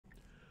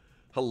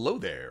Hello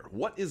there.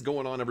 What is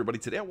going on, everybody?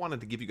 Today I wanted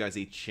to give you guys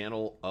a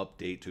channel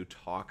update to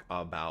talk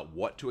about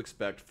what to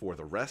expect for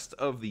the rest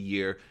of the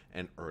year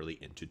and early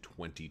into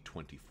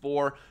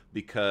 2024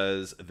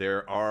 because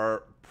there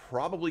are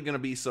probably going to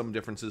be some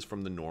differences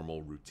from the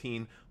normal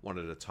routine.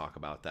 Wanted to talk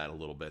about that a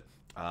little bit.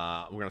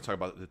 We're going to talk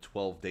about the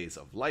 12 Days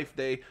of Life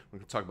Day. We're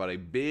going to talk about a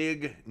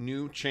big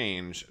new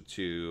change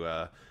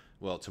to,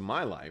 to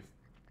my life.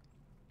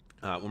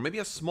 Or maybe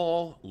a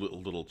small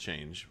little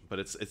change, but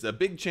it's a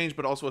big change,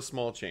 but also a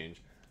small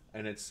change.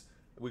 And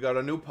we got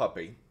a new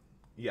puppy.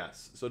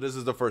 Yes. So this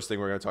is the first thing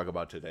we're going to talk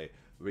about today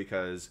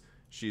because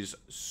she's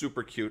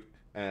super cute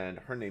and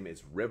her name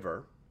is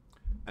River.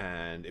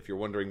 And if you're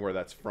wondering where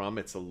that's from,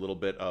 it's a little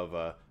bit of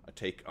a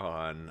take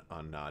on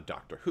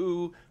Doctor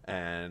Who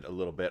and a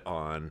little bit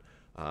on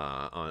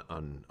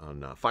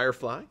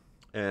Firefly.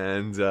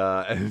 And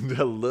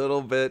a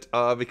little bit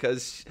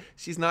because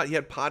she's not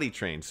yet potty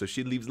trained, so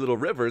she leaves little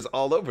rivers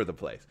all over the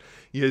place.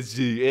 Yes,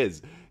 she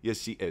is.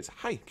 Yes, she is.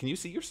 Hi, can you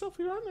see yourself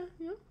here on there?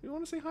 Yeah, you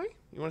want to say hi?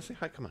 You want to say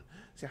hi? Come on,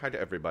 say hi to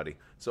everybody.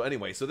 So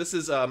anyway, so this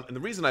is and the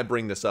reason I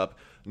bring this up,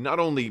 not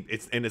only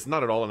it's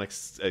not at all an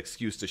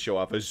excuse to show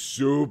off a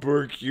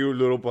super cute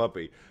little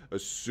puppy, a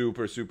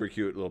super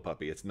cute little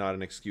puppy. It's not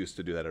an excuse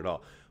to do that at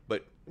all.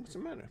 But it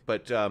doesn't matter.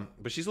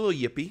 But she's a little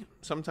yippy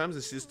sometimes,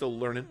 and she's still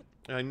learning.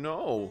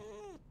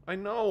 I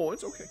know,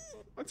 it's okay.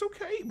 It's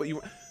okay, but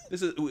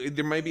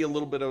there may be a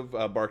little bit of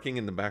barking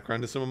in the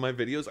background of some of my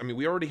videos. I mean,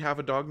 we already have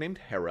a dog named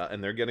Hera,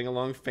 and they're getting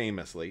along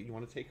famously. You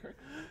want to take her?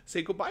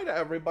 Say goodbye to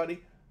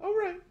everybody. All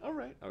right,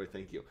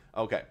 thank you.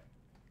 Okay,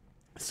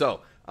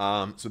 so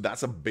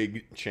that's a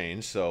big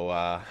change. So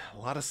a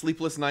lot of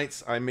sleepless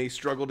nights. I may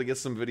struggle to get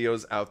some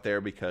videos out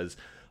there because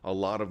a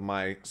lot of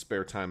my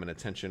spare time and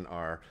attention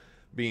are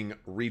being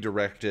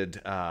redirected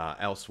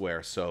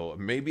elsewhere, so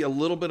maybe a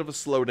little bit of a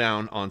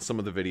slowdown on some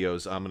of the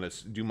videos. I'm going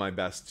to do my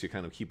best to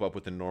kind of keep up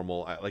with the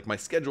normal, like my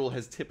schedule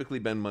has typically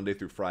been Monday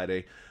through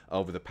Friday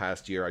over the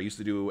past year. I used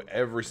to do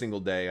every single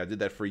day. I did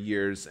that for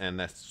years, and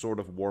that sort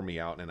of wore me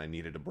out, and I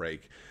needed a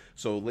break.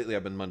 So lately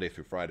I've been Monday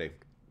through Friday,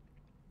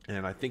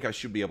 and I think I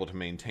should be able to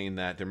maintain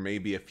that. There may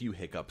be a few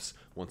hiccups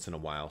once in a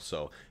while,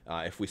 so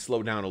if we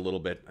slow down a little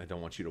bit, I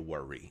don't want you to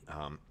worry.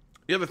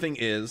 The other thing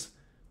is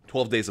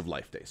 12 Days of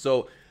Life Day.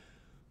 So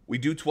we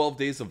do 12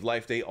 Days of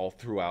Life Day all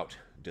throughout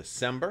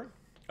December.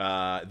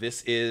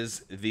 This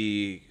is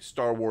the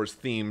Star Wars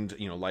themed,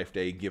 Life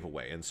Day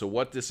giveaway. And so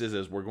what this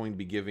is we're going to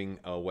be giving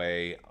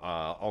away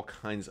all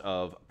kinds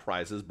of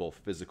prizes, both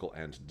physical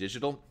and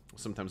digital.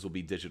 Sometimes will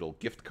be digital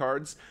gift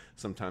cards.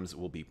 Sometimes it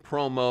will be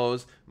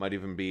promos. Might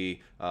even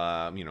be,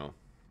 might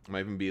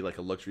even be like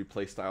a luxury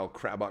playstyle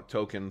Crabbok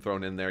token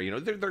thrown in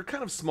there. They're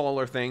kind of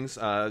smaller things.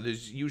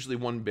 There's usually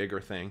one bigger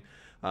thing,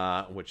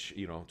 which,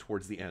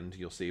 towards the end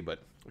you'll see, but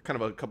kind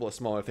of a couple of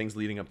smaller things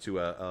leading up to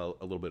a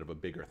little bit of a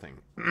bigger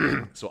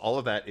thing. So all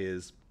of that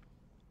is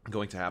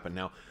going to happen.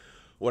 Now,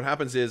 what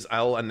happens is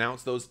I'll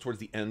announce those towards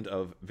the end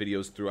of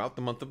videos throughout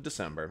the month of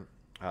December.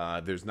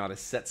 There's not a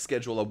set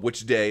schedule of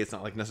which day. It's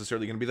not like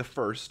necessarily going to be the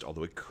first,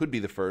 although it could be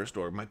the first,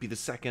 or it might be the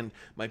second,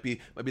 might be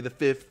the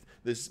fifth.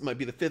 This might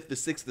be the 5th, the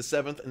 6th, the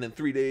 7th, and then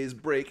 3 days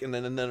break, and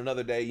then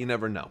another day. You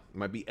never know. It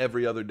might be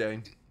every other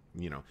day,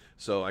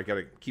 So I got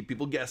to keep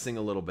people guessing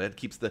a little bit,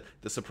 keeps the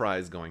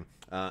surprise going.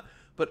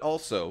 But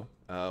also,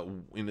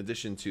 in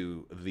addition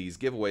to these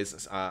giveaways,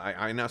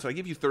 so I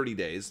give you 30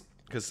 days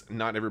because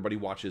not everybody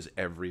watches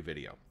every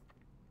video.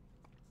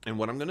 And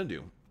what I'm going to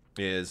do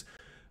is,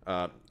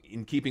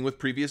 in keeping with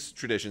previous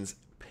traditions,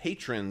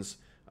 patrons,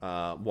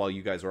 while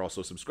you guys are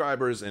also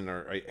subscribers and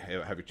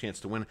have your chance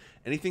to win,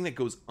 anything that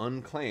goes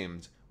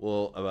unclaimed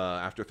will,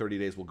 after 30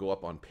 days, will go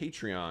up on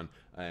Patreon,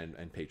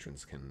 and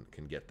patrons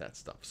can get that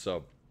stuff.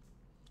 So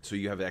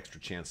you have the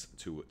extra chance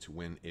to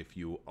win if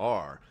you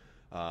are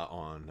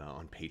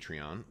on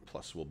Patreon.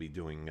 Plus, we'll be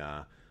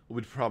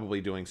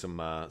probably doing some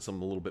a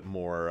little bit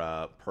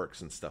more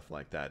perks and stuff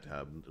like that.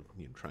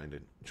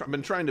 I've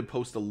been trying to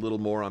post a little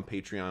more on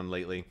Patreon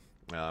lately.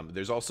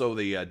 There's also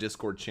the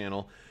Discord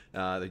channel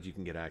that you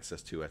can get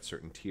access to at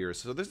certain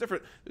tiers. So there's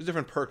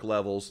different perk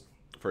levels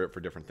for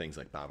different things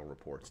like battle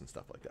reports and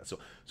stuff like that. So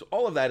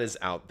all of that is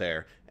out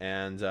there,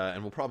 and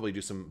we'll probably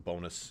do some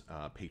bonus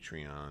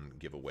Patreon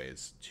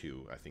giveaways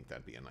too. I think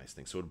that'd be a nice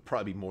thing. So it'll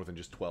probably be more than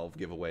just 12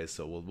 giveaways.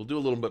 So we'll do a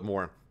little bit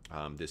more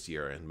this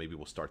year, and maybe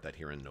we'll start that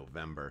here in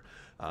November.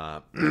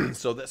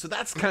 So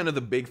that's kind of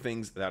the big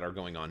things that are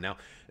going on now.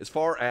 As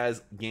far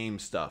as game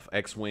stuff,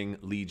 X-Wing,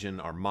 Legion,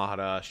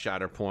 Armada,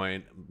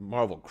 Shatterpoint,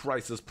 Marvel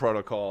Crisis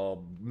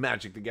Protocol,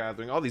 Magic the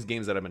Gathering, all these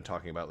games that I've been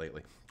talking about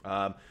lately.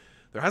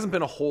 There hasn't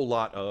been a whole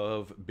lot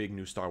of big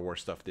new Star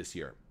Wars stuff this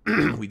year.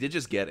 We did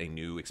just get a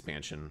new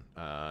expansion,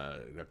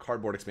 a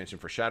cardboard expansion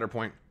for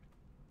Shatterpoint,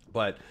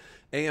 but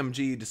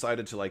AMG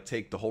decided to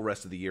take the whole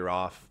rest of the year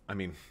off. I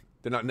mean,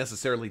 they're not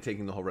necessarily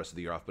taking the whole rest of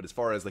the year off, but as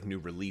far as new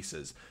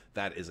releases,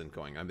 that isn't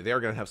going. I mean, they are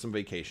going to have some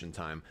vacation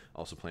time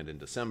also planned in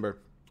December,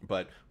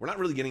 but we're not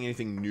really getting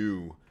anything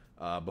new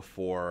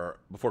before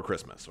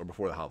Christmas or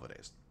before the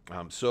holidays.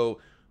 So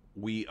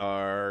we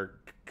are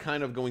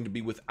kind of going to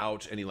be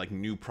without any like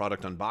new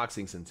product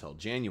unboxings until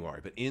January.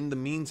 But in the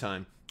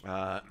meantime,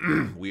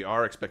 we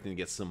are expecting to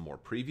get some more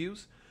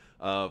previews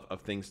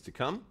of things to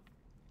come.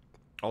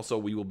 Also,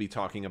 we will be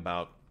talking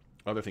about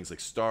other things like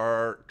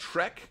Star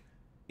Trek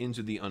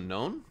Into the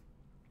Unknown,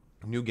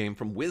 new game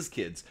from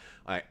WizKids.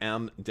 I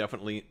am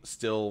definitely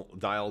still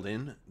dialed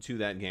in to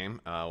that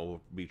game.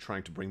 We'll be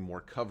trying to bring more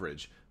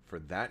coverage for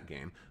that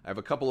game. I have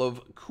a couple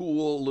of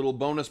cool little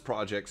bonus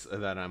projects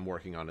that I'm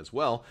working on as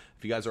well.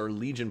 If you guys are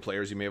Legion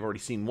players, you may have already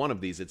seen one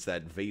of these. It's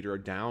that Vader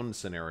down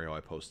scenario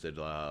I posted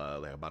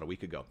about a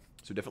week ago.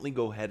 So definitely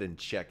go ahead and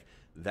check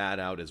that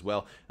out as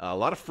well. A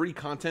lot of free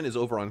content is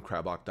over on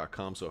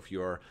Crabbok.com. So if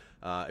you're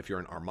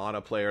an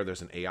Armada player,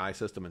 there's an AI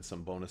system and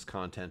some bonus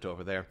content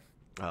over there.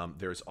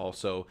 There's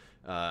also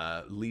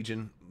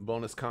Legion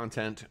bonus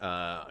content,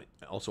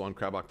 also on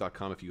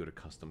Crabbok.com. If you go to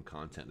custom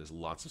content, there's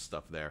lots of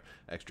stuff there.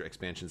 Extra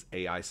expansions,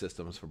 AI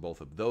systems for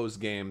both of those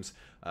games,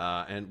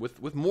 and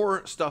with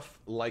more stuff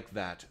like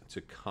that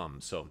to come.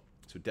 So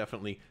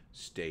definitely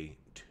stay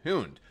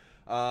tuned.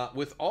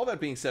 With all that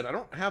being said, I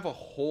don't have a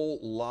whole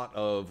lot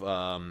of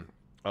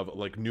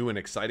like new and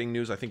exciting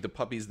news. I think the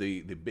puppy's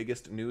the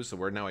biggest news. So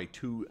we're now a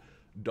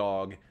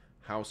 2-dog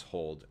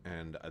household,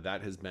 and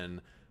that has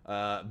been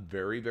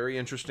very, very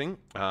interesting.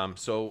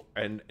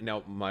 And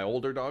now my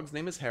older dog's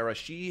name is Hera.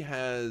 She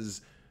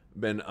has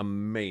been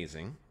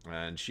amazing,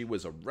 and she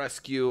was a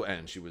rescue,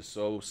 and she was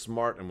so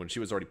smart. And when she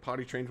was already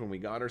potty trained when we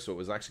got her, so it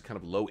was actually kind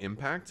of low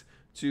impact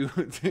to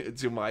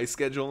to my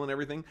schedule and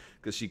everything,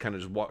 because she kind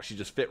of she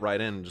just fit right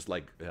in, just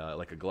like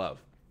a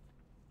glove.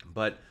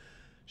 But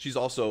she's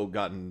also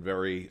gotten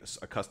very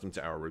accustomed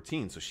to our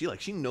routine. So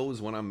she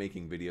knows when I'm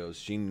making videos.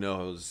 She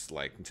knows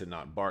like to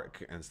not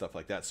bark and stuff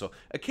like that. So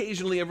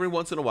occasionally, every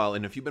once in a while,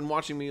 and if you've been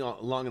watching me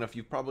long enough,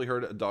 you've probably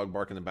heard a dog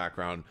bark in the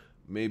background,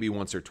 maybe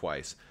once or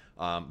twice.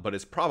 But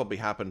it's probably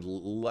happened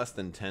less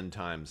than 10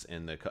 times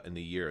in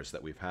the years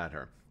that we've had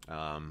her.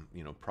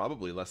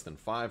 Probably less than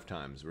 5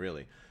 times,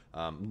 really.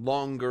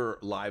 Longer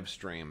live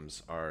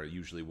streams are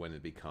usually when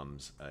it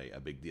becomes a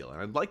big deal, and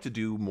I'd like to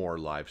do more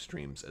live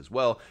streams as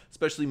well,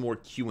 especially more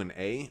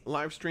Q&A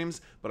live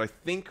streams. But I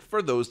think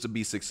for those to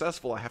be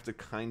successful, I have to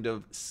kind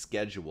of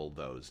schedule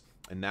those,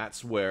 and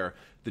that's where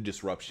the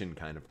disruption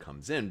kind of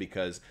comes in,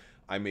 because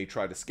I may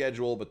try to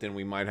schedule, but then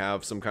we might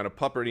have some kind of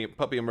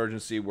puppy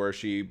emergency where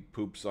she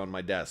poops on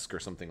my desk or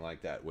something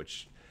like that,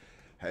 which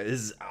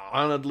has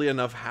oddly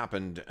enough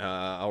happened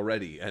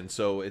already, and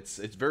so it's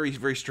very,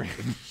 very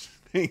strange.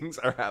 Things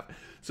are happening.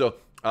 So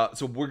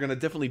we're gonna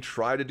definitely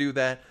try to do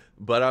that,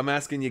 but I'm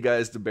asking you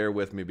guys to bear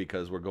with me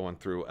because we're going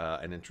through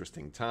an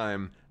interesting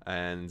time,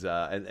 and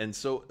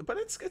so, but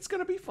it's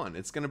gonna be fun.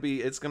 It's gonna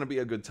be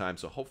a good time.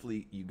 So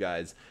hopefully you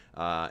guys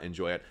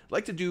enjoy it. I'd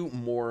like to do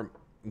more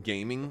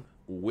gaming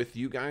with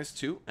you guys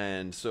too,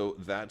 and so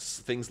that's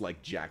things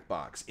like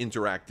Jackbox,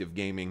 interactive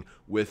gaming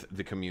with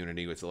the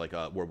community. It's like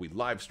where we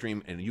live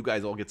stream and you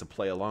guys all get to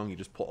play along. You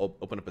just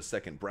open up a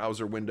second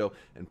browser window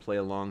and play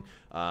along,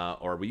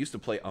 or we used to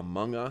play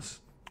Among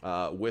Us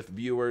with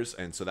viewers,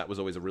 and so that was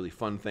always a really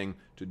fun thing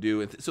to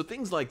do. And so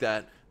things like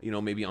that,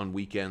 maybe on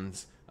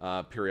weekends,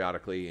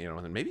 periodically,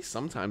 and maybe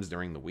sometimes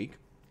during the week.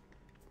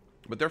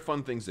 But they're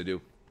fun things to do,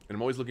 and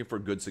I'm always looking for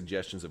good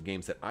suggestions of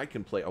games that I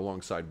can play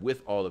alongside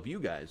with all of you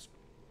guys.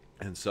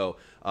 And so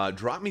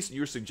drop me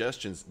your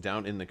suggestions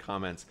down in the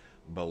comments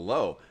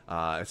below.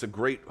 It's a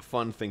great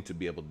fun thing to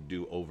be able to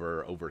do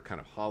over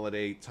kind of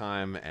holiday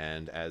time,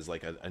 and as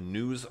like a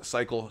news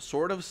cycle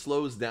sort of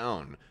slows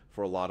down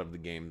for a lot of the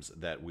games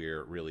that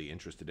we're really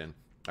interested in.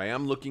 I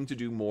am looking to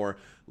do more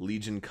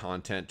Legion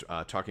content,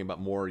 talking about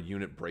more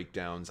unit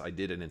breakdowns. I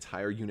did an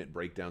entire unit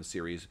breakdown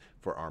series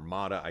for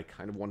Armada. I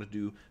kind of want to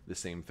do the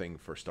same thing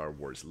for Star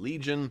Wars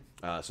Legion.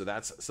 So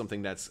that's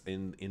something that's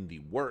in the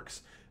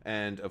works.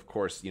 And of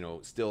course,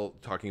 still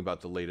talking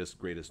about the latest,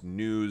 greatest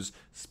news,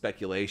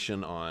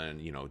 speculation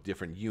on,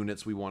 different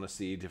units we want to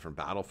see, different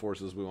battle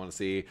forces we want to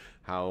see,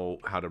 how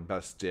to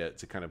best to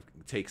kind of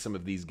take some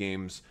of these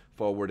games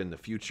forward in the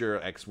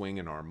future, X-Wing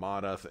and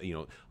Armada,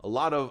 a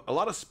lot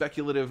of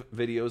speculative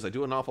videos. I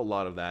do an awful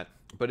lot of that,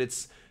 but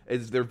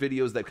they're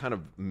videos that kind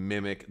of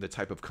mimic the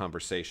type of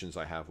conversations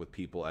I have with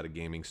people at a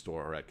gaming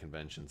store or at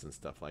conventions and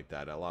stuff like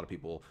that. A lot of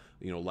people,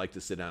 like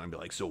to sit down and be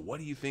like, so what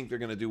do you think they're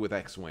going to do with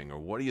X-Wing, or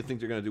what do you think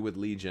they're going to do with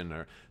Legion,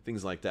 or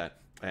things like that.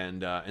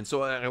 And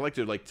so I like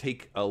to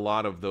take a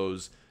lot of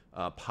those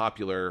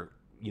popular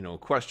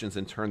questions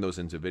and turn those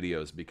into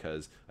videos,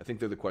 because I think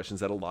they're the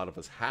questions that a lot of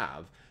us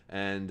have,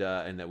 and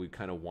that we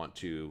kind of want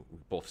to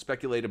both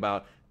speculate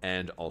about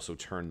and also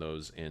turn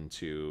those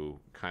into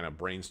kind of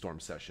brainstorm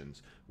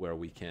sessions where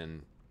we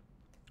can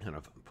kind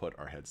of put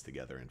our heads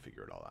together and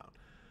figure it all out.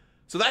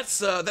 So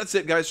that's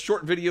it, guys.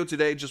 Short video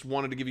today. Just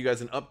wanted to give you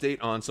guys an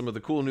update on some of the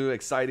cool, new,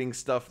 exciting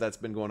stuff that's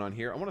been going on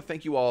here. I want to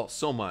thank you all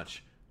so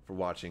much for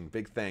watching.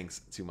 Big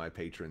thanks to my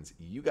patrons.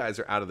 You guys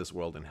are out of this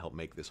world and help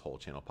make this whole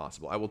channel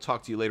possible. I will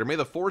talk to you later. May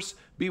the Force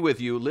be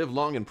with you. Live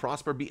long and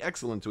prosper. Be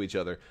excellent to each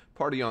other.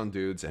 Party on,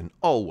 dudes, and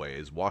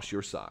always wash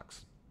your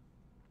socks.